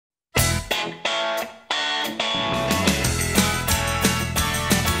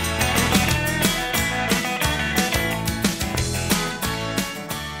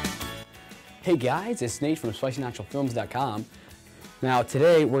Hey guys, it's Nate from SpicyNaturalFilms.com. Now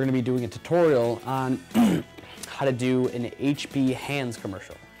today we're going to be doing a tutorial on how to do an HB Hands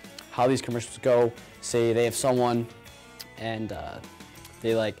commercial. How these commercials go, say they have someone and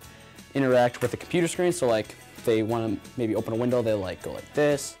they like interact with the computer screen, so like they want to maybe open a window, they like go like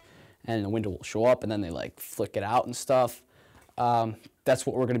this and the window will show up and then they like flick it out and stuff. That's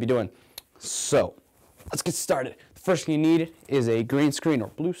what we're going to be doing. So let's get started. The first thing you need is a green screen or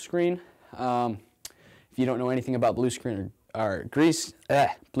blue screen. If you don't know anything about blue screen or green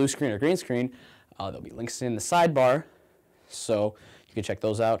screen, there'll be links in the sidebar, so you can check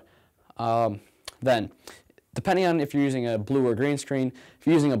those out. Then, depending on if you're using a blue or green screen, if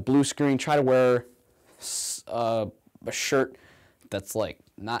you're using a blue screen, try to wear a shirt that's like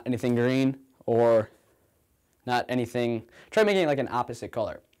not anything green or not anything. Try making it like an opposite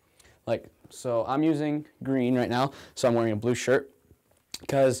color. Like, so I'm using green right now, so I'm wearing a blue shirt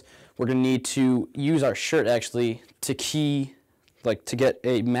because we're going to need to use our shirt actually to to get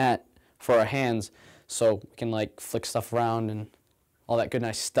a mat for our hands so we can like flick stuff around and all that good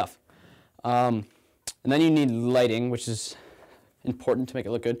nice stuff. And then you need lighting, which is important to make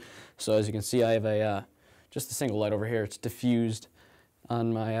it look good. So as you can see, I have just a single light over here. It's diffused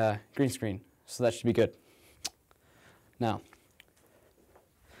on my green screen, so that should be good. Now,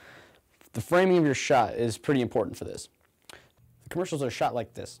 the framing of your shot is pretty important for this. The commercials are shot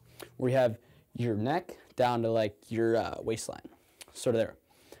like this, where you have your neck down to like your waistline, sort of there.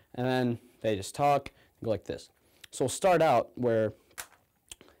 And then they just talk and go like this. So we'll start out where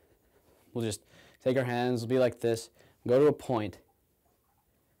we'll just take our hands, we'll be like this, go to a point,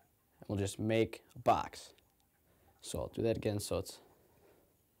 and we'll just make a box. So I'll do that again, so it's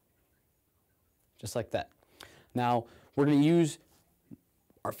just like that. Now, we're going to use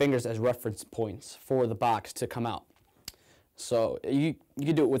our fingers as reference points for the box to come out. So you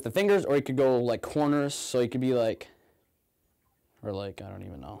could do it with the fingers, or you could go like corners, so you could be like, or like, I don't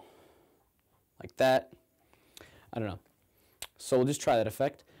even know, like that. I don't know. So we'll just try that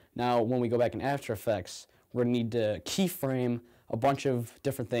effect. Now when we go back in After Effects, we're going to need to keyframe a bunch of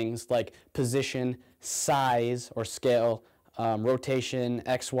different things like position, size or scale, rotation,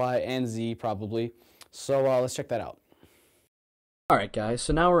 X, Y, and Z probably. So let's check that out. Alright guys,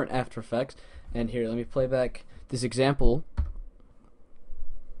 so now we're in After Effects, and here, let me play back this example.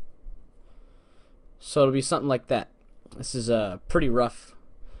 So it'll be something like that. This is a pretty rough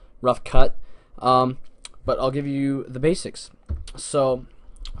cut, but I'll give you the basics. So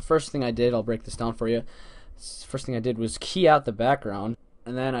first thing I did, I'll break this down for you. First thing I did was key out the background,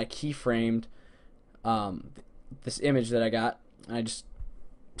 and then I keyframed this image that I got, and I just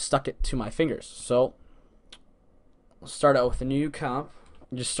stuck it to my fingers. So we'll start out with a new comp.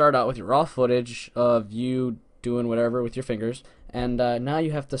 Just start out with your raw footage of you doing whatever with your fingers, and now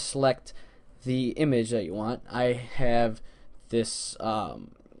you have to select the image that you want. I have this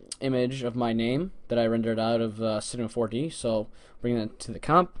image of my name that I rendered out of Cinema 4D, so bring that to the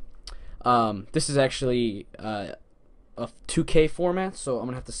comp. This is actually a 2K format, so I'm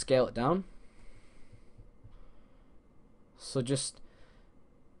gonna have to scale it down. So just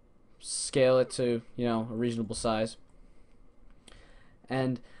scale it to, you know, a reasonable size.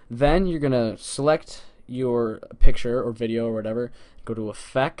 And then you're gonna select your picture or video or whatever, go to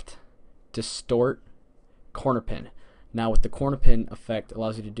Effect, Distort, Corner Pin. Now what the corner pin effect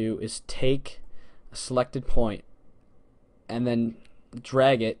allows you to do is take a selected point and then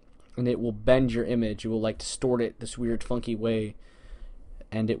drag it, and it will bend your image. It will like distort it this weird funky way,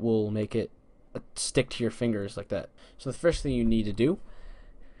 and it will make it stick to your fingers like that. So the first thing you need to do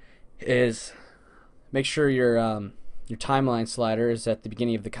is make sure your timeline slider is at the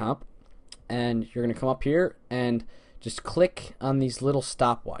beginning of the comp, and you're going to come up here and just click on these little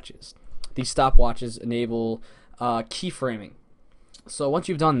stopwatches. These stopwatches enable keyframing. So once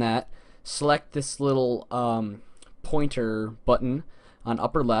you've done that, select this little pointer button on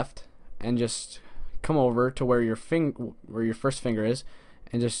upper left and just come over to where your first finger is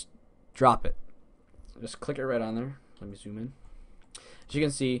and just drop it. Just click it right on there. Let me zoom in. As you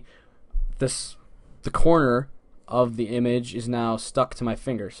can see, the corner of the image is now stuck to my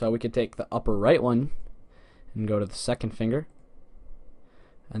finger. So we could take the upper right one and go to the second finger,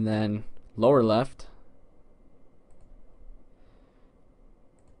 and then lower left,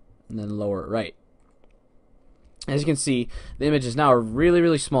 and then lower right. As you can see, the image is now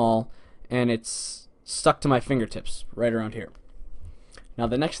really small, and it's stuck to my fingertips right around here. Now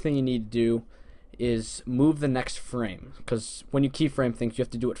the next thing you need to do is move the next frame, because when you keyframe things, you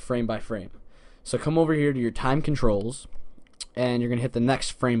have to do it frame by frame. So come over here to your time controls, and you're going to hit the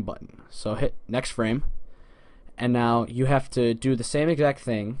next frame button. So hit next frame, And now you have to do the same exact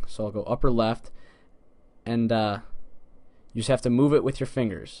thing. So I'll go upper left, and you just have to move it with your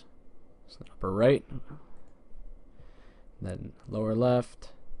fingers. So upper right, then lower left,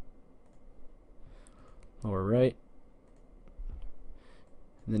 lower right,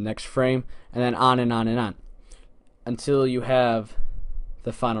 and the next frame, and then on and on and on until you have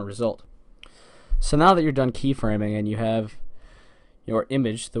the final result. So now that you're done keyframing and you have your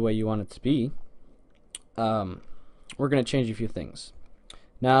image the way you want it to be, we're going to change a few things.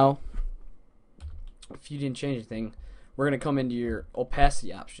 Now, if you didn't change anything, we're going to come into your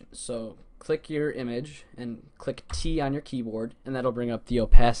opacity options. So click your image and click T on your keyboard, and that'll bring up the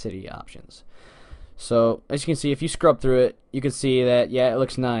opacity options. So as you can see, if you scrub through it, you can see that, yeah, it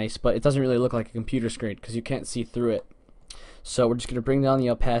looks nice, but it doesn't really look like a computer screen because you can't see through it. So we're just going to bring down the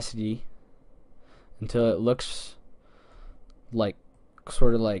opacity until it looks like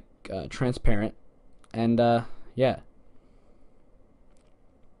sort of like transparent, and yeah,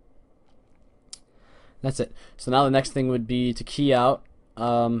 that's it. So now the next thing would be to key out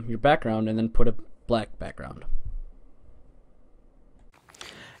your background and then put a black background.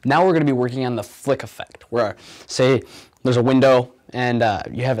 Now we're going to be working on the flick effect, where say there's a window and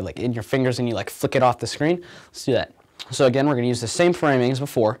you have it like in your fingers and you like flick it off the screen. Let's do that. So again, we're going to use the same framing as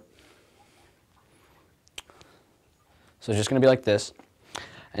before. So it's just going to be like this.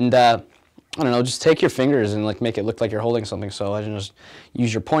 And I don't know, just take your fingers and like make it look like you're holding something. So I just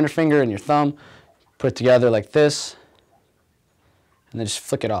use your pointer finger and your thumb, put it together like this, and then just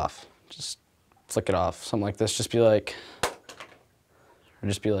flick it off. Just flick it off, something like this. Just be like, or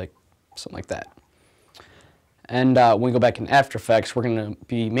just be like something like that. And when we go back in After Effects, we're going to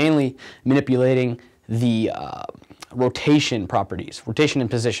be mainly manipulating the rotation properties, rotation and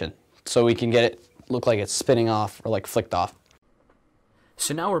position, so we can get it look like it's spinning off or like flicked off.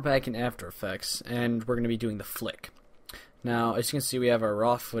 So now we're back in After Effects, and we're going to be doing the flick. Now, as you can see, we have our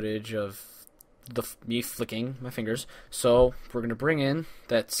raw footage of me flicking my fingers. So we're going to bring in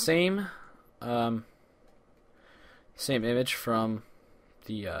that same image from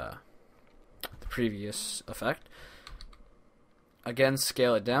the previous effect. Again,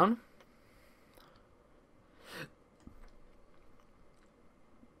 scale it down.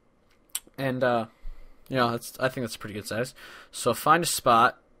 And you know, I think that's a pretty good size. So find a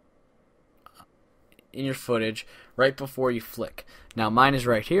spot in your footage right before you flick. Now mine is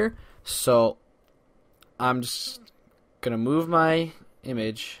right here, so I'm just gonna move my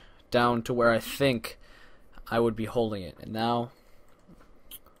image down to where I think I would be holding it. And now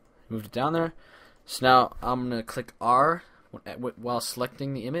moved it down there. So now I'm gonna click R while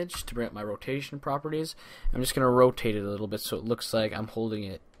selecting the image to bring up my rotation properties. I'm just gonna rotate it a little bit so it looks like I'm holding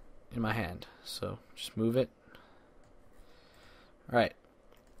it in my hand. So just move it. Alright,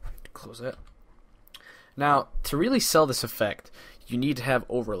 close that. Now, to really sell this effect, you need to have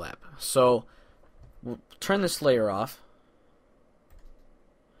overlap. So we'll turn this layer off,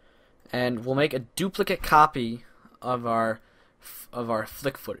 and we'll make a duplicate copy of our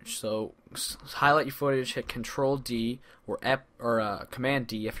flick footage. So highlight your footage, hit Control D or Command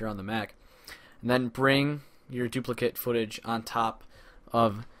D if you're on the Mac, and then bring your duplicate footage on top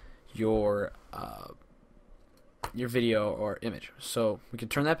of your video or image. So we can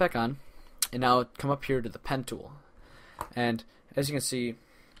turn that back on, and now come up here to the pen tool, and as you can see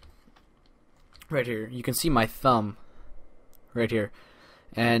right here, you can see my thumb right here,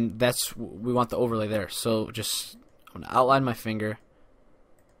 and that's, we want the overlay there. So just, I'm gonna outline my finger,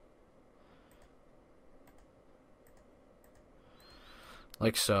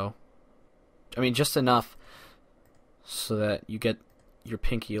 like so. I mean, just enough so that you get your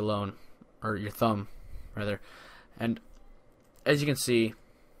pinky alone, or your thumb rather. And as you can see,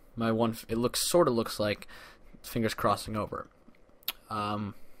 my one, it sort of looks like fingers crossing over.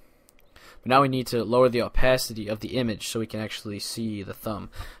 But now we need to lower the opacity of the image so we can actually see the thumb.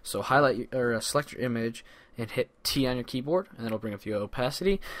 So highlight or select your image and hit T on your keyboard, and that'll bring up the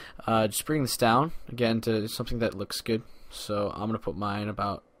opacity. Just bring this down again to something that looks good. So I'm gonna put mine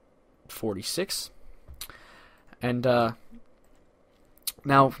about 46, and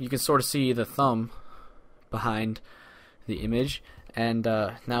now you can sort of see the thumb behind the image. And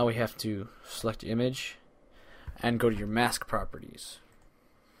now we have to select your image and go to your mask properties.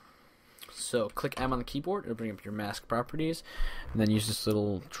 So click M on the keyboard, it'll bring up your mask properties, and then use this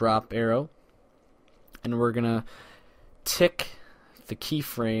little drop arrow, and we're gonna tick the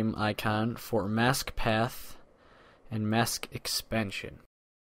keyframe icon for mask path and mask expansion.